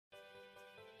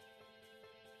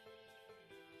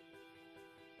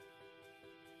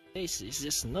guys, it's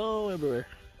just snow everywhere.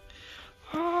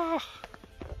 Ah,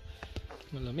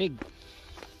 malamig.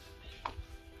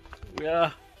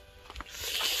 Yeah,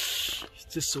 it's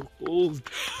just so cold.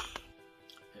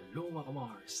 Hello mga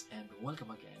kamars, and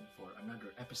welcome again for another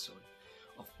episode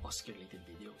of OSCE related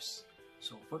videos.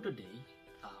 So for today,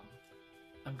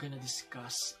 I'm gonna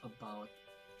discuss about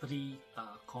three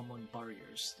common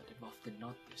barriers that I've often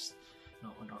noticed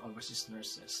on our overseas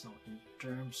nurses in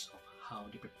terms of how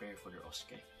they prepare for their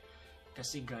OSCE.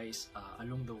 Kasi guys,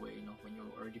 along the way, when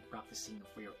you're already practicing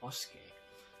for your OSCE,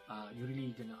 you're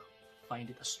really gonna find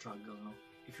it a struggle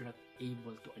if you're not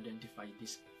able to identify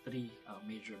these three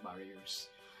major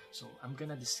barriers. So I'm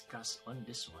gonna discuss on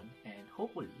this one, and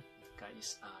hopefully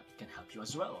guys, it can help you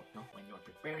as well when you are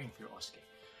preparing for your OSCE,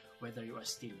 whether you are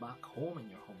still back home in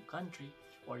your home country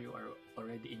or you are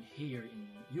already in here in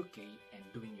UK and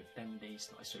doing your 10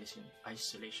 days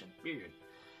isolation period.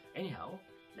 Anyhow,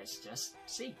 let's just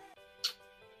see.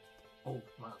 Oh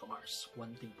mga kamars,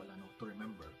 one thing pala to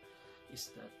remember is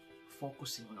that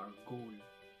focusing on our goal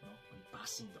on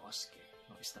passing the OSCE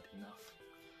is not enough.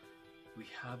 We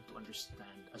have to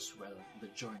understand as well the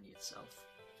journey itself.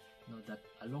 That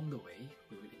along the way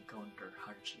we will encounter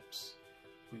hardships,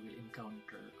 we will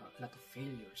encounter a lot of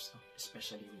failures,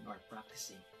 especially when we are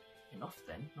practicing. And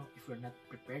often, if we're not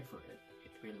prepared for it,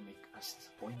 it will make us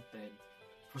disappointed,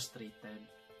 frustrated,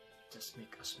 just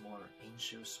make us more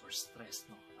anxious or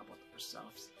stressed about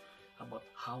ourselves, about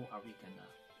how are we gonna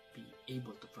be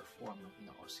able to perform in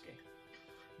the OSCE.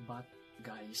 But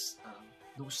guys,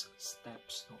 those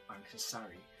steps are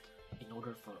necessary in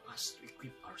order for us to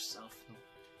equip ourselves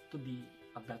to be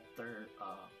a better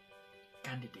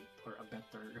candidate or a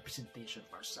better representation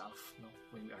of ourselves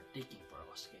when we are taking for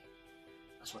OSCE.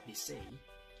 As what they say,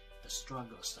 the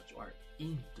struggles that you are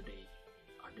in today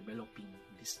are developing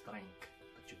the strength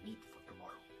that you need for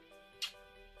tomorrow.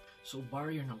 So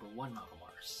barrier number one mga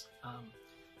kamars,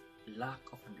 lack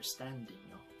of understanding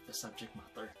the subject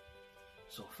matter.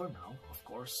 So for now, of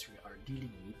course, we are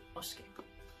dealing with OSCE.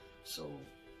 So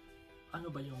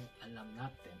ano ba yung alam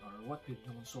natin or what we've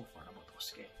known so far about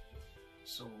OSCE?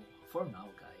 So for now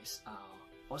guys,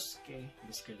 OSCE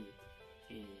basically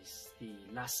is the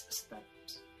last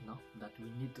steps that we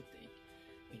need to take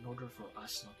in order for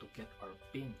us to get our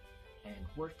PIN and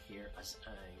work here as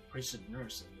a registered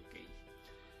nurse in UK.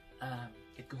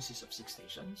 It consists of 6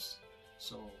 stations,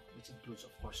 so which includes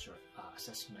of course your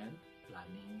assessment,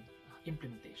 planning,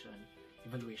 implementation,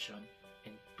 evaluation,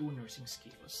 and 2 nursing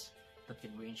skills that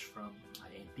can range from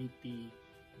ANTT,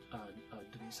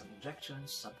 doing some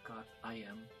injections, subcut,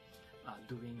 IM,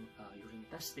 doing urine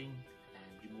testing, and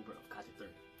removal of catheter.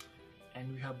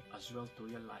 And we have as well to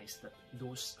realize that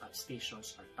those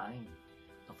stations are timed.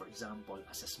 So for example,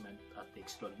 assessment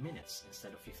takes 12 minutes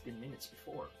instead of 15 minutes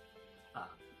before.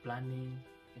 Planning,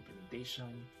 implementation,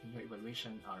 and your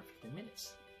evaluation are 15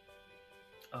 minutes.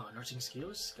 Nursing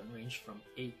skills can range from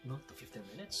 8 to 15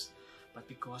 minutes, but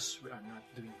because we are not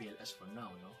doing BLS for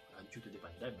now due to the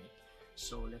pandemic,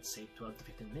 so let's say 12 to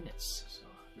 15 minutes. So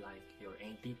like your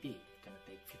ANTT gonna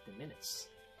take 15 minutes.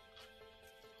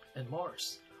 And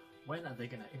MORS, when are they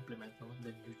gonna implement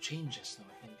the new changes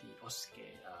in the OSCE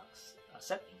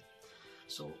setting?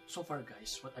 So far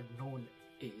guys, what I've known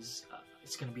is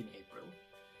it's gonna be in April,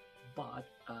 but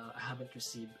I haven't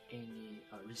received any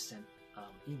recent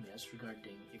emails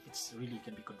regarding if it's really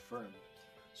can be confirmed.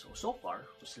 So far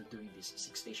we're still doing these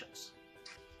 6 stations.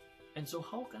 And so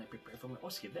how can I prepare for my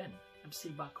OSCE then? I'm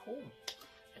still back home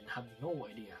and have no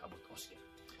idea about OSCE.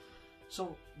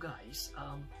 So guys,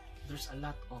 there's a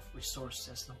lot of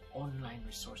resources, online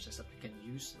resources that we can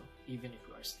use, even if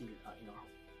we are still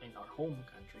in our home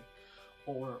country,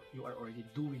 or you are already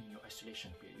doing your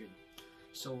isolation period.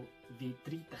 So the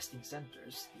 3 testing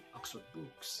centers, the Oxford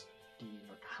Brookes, the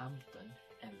Northampton,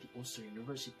 and the Ulster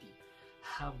University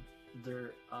have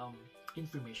their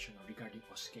information regarding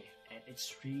OSCE, and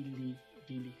it's really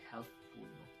helpful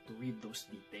to read those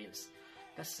details.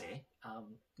 Kasi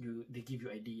they give you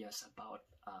ideas about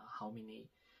how many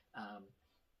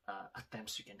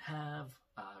attempts you can have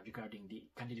regarding the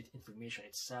candidate information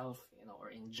itself,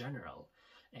 or in general.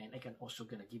 And I can also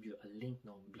gonna give you a link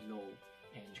below,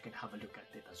 and you can have a look at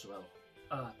it as well.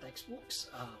 Textbooks,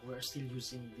 we're still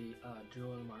using the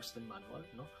Dual Marston Manual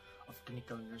of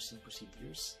Clinical Nursing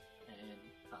Procedures, and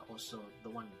also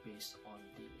the one based on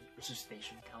the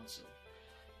Resuscitation Council.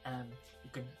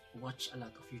 You can watch a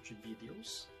lot of YouTube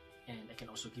videos, and I can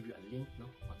also give you a link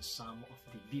on some of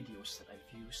the videos that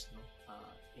I've used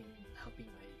in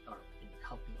helping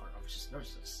our overseas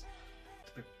nurses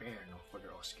to prepare for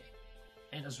their OSCE.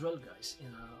 And as well guys,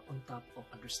 on top of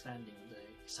understanding the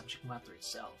subject matter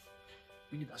itself,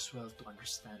 we need as well to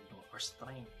understand our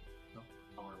strength,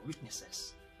 our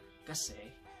weaknesses. Kasi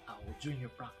during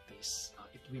your practice,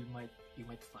 you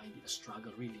might find it a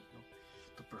struggle really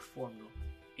to perform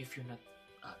if you're not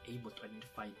able to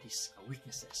identify these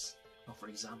weaknesses. For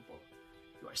example,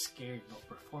 you are scared of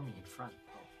performing in front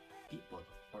of people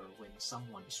or when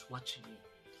someone is watching you.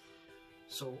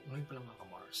 So ngayon pa lang mga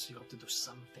Kamars, you have to do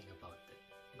something about it.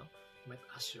 You might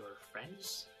ask your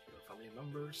friends, your family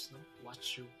members,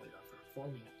 watch you while you are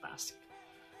performing a task,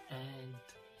 and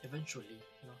eventually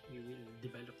you will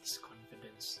develop this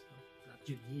confidence that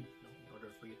you need in order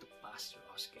for you to pass your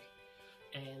OSCE.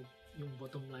 And yung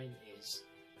bottom line is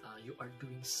you are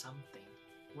doing something.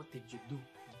 What did you do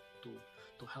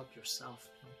to help yourself,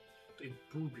 to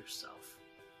improve yourself,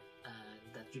 and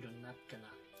that you're not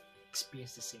gonna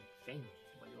experience the same thing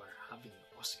while you are having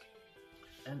OSCE.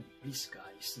 And please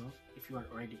guys, if you are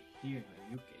already here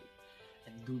in UK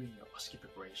and doing your OSCE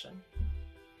preparation,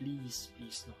 please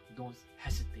don't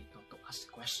hesitate to ask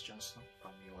questions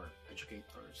from your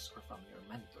educators or from your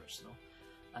mentors,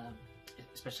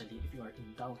 especially if you are in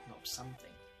doubt of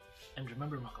something. And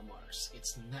remember mga Kamars,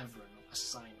 it's never a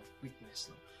sign of weakness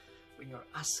when you're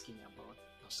asking about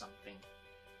something,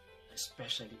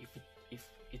 especially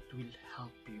if it will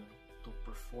help you to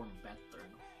perform better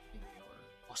in your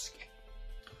OSCE.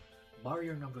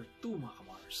 Barrier number 2 mga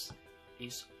Kamars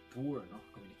is poor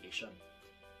communication.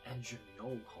 And you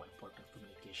know how important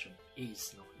communication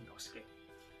is in OSCE.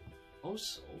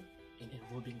 Also, in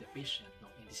involving the patient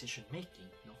in decision making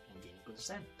and gaining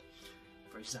consent.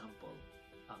 For example,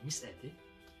 Miss Eddie,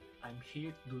 I'm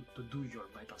here to do your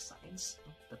vital signs.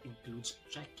 That includes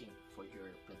checking for your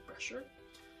blood pressure,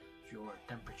 your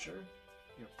temperature,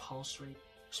 your pulse rate,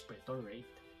 respiratory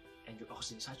rate, and your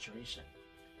oxygen saturation.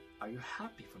 Are you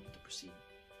happy for me to proceed?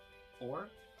 Or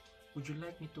would you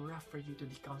like me to refer you to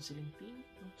the counseling team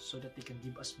so that they can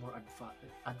give us more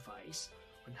advice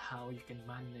on how you can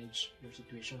manage your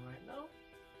situation right now?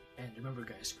 And remember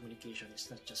guys, communication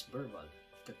is not just verbal.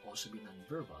 It can also be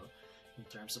non-verbal in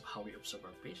terms of how we observe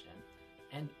our patient,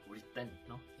 and written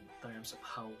in terms of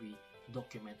how we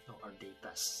document our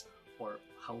data or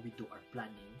how we do our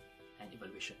planning and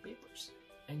evaluation papers.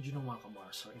 And mga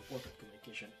Kamars, how important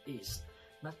communication is,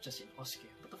 not just in OSCE,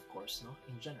 but of course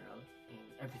in general in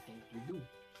everything that we do.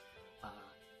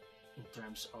 In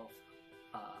terms of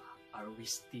are we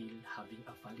still having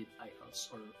a valid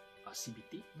IELTS or a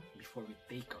CBT before we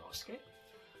take our OSCE?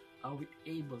 Are we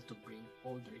able to bring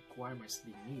all the requirements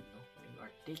they need when we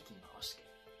are taking our OSCE?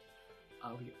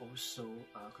 Are we also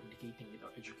communicating with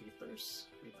our educators,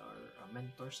 with our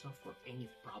mentors for any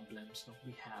problems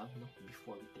we have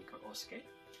before we take our OSCE?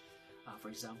 For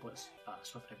example,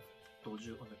 as what I've told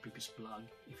you on the previous blog,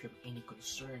 if you have any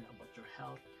concern about your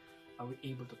health, are we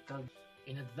able to tell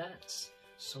in advance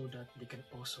so that they can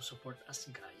also support us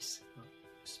guys,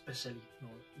 especially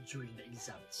during the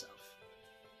exam itself.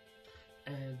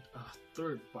 And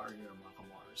third barrier mga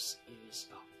Kamars is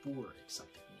a poor exam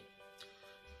technique.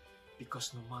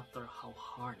 Because no matter how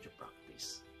hard you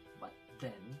practice, but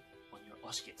then on your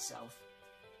OSCE itself,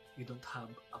 you don't have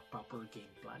a proper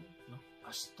game plan,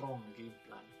 a strong game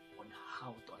plan on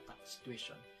how to attack the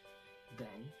situation,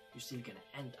 then you're still gonna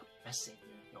end up messing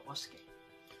your OSCE.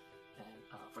 And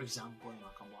for example,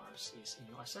 mga Kamars, is in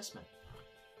your assessment.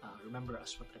 Remember,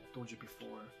 as what I told you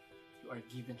before, you are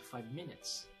given 5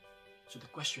 minutes. So the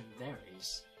question there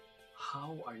is,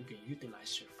 how are you going to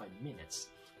utilize your 5 minutes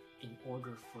in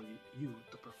order for you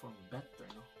to perform better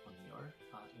on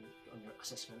your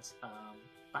assessments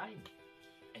time?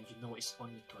 And it's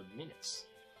only 12 minutes.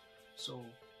 So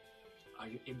are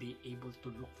you be able to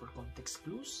look for context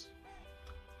clues?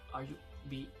 Are you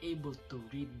be able to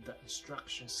read the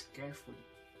instructions carefully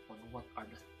on what are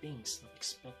the things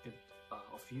expected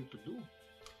of you to do?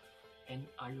 And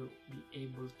are you be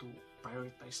able to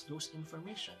prioritize those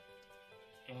information?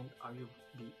 And are you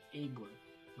be able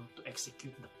to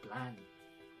execute the plan?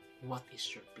 What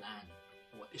is your plan?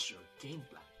 What is your game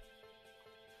plan?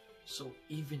 So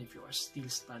even if you are still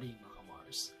studying mga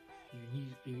Kamars,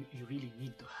 you really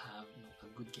need to have a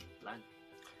good game plan.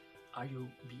 Are you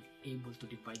be able to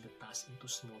divide the task into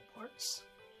small parts?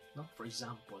 For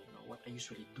example, what I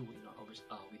usually do with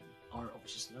our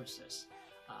overseas nurses,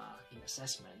 in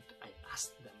assessment, I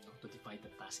ask them to divide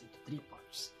the task into 3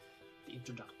 parts: the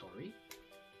introductory,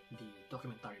 the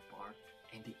documentary part,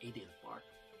 and the ADL part.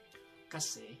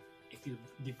 Kasi if you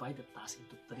divide the task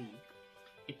into 3,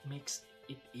 it makes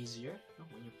it easier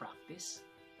when you practice,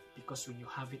 because when you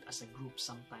have it as a group,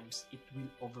 sometimes it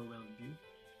will overwhelm you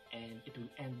and it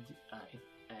will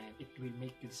it will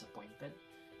make you disappointed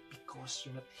because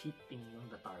you're not hitting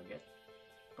the target.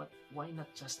 But why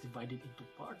not just divide it into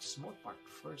parts, small part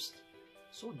first,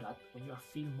 so that when you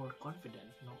feel more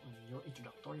confident on your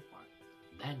introductory part,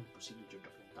 then proceed with your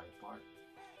documentary part.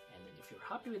 And then if you're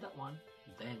happy with that one,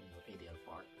 then your ADL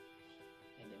part.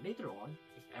 And then later on,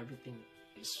 if everything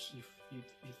is, if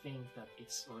you think that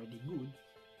it's already good,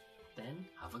 then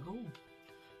have a go.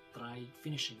 Try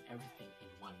finishing everything in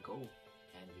one go,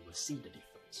 and you will see the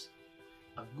difference.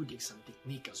 A good exam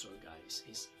technique as well, guys,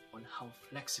 is on how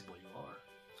flexible you are.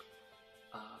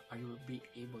 Are you be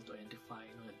able to identify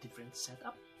a different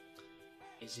setup?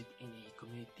 Is it in a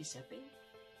community setting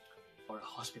or a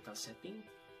hospital setting?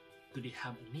 Do they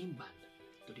have a name band?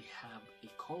 Do they have a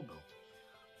call bell?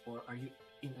 Or are you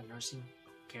in a nursing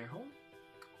care home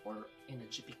or in a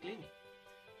GP clinic?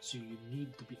 So you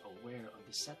need to be aware of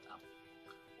the setup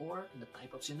or the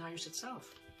type of scenarios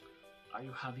itself. Are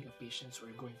you having a patient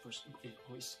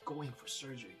who is going for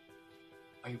surgery?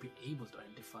 Are you being able to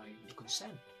identify the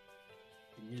consent,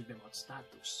 the nil bemote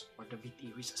status, or the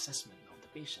VTE risk assessment of the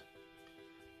patient?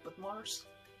 But Mars,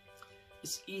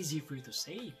 it's easy for you to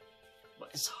say, but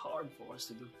it's hard for us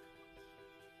to do.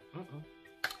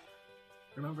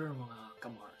 Remember mga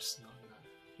kamars, no,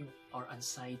 na our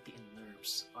anxiety and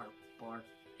nerves are part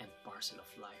and parcel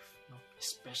of life, no?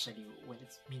 Especially when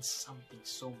it means something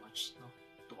so much, no,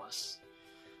 to us.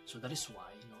 So that is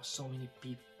why, so many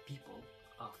people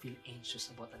feel anxious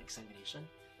about an examination,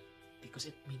 because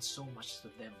it means so much to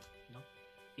them.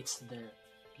 It's their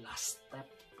last step,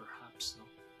 perhaps,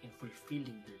 in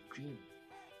fulfilling their dream.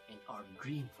 And our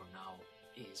dream for now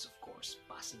is, of course,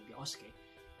 passing the OSCE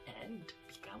and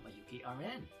become a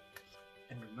UKRN.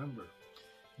 And remember,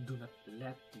 do not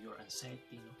let your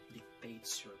anxiety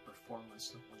dictates your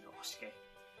performance on your OSCE,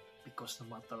 because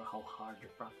no matter how hard you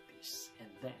practice, and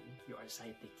then your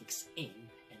anxiety kicks in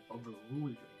and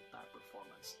overrule your entire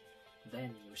performance,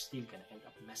 then you're still gonna end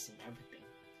up messing everything,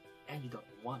 and you don't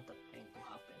want that thing to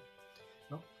happen.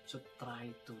 So try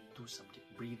to do some deep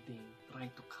breathing, try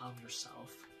to calm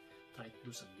yourself, try to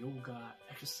do some yoga,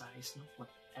 exercise,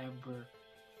 whatever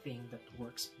thing that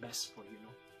works best for you,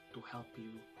 to help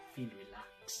you feel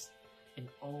relaxed. And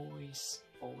always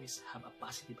have a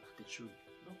positive attitude.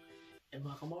 And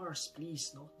mga kamars,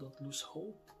 please, don't lose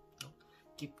hope.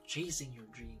 Keep chasing your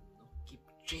dream. Keep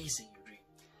chasing your dream,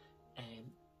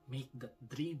 and make that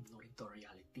dream into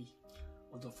reality.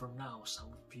 Although for now, some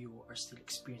of you are still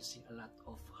experiencing a lot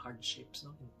of hardships,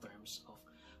 in terms of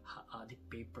the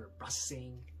paper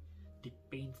processing, the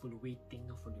painful waiting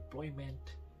for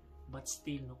deployment, but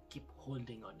still, keep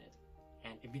holding on it,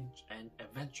 and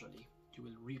eventually you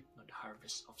will reap the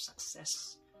harvest of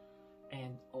success.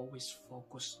 And always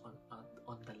focus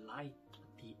on the light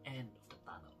at the end of the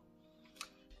tunnel.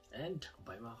 And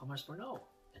bye mga kamars for now,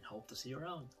 and hope to see you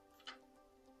around.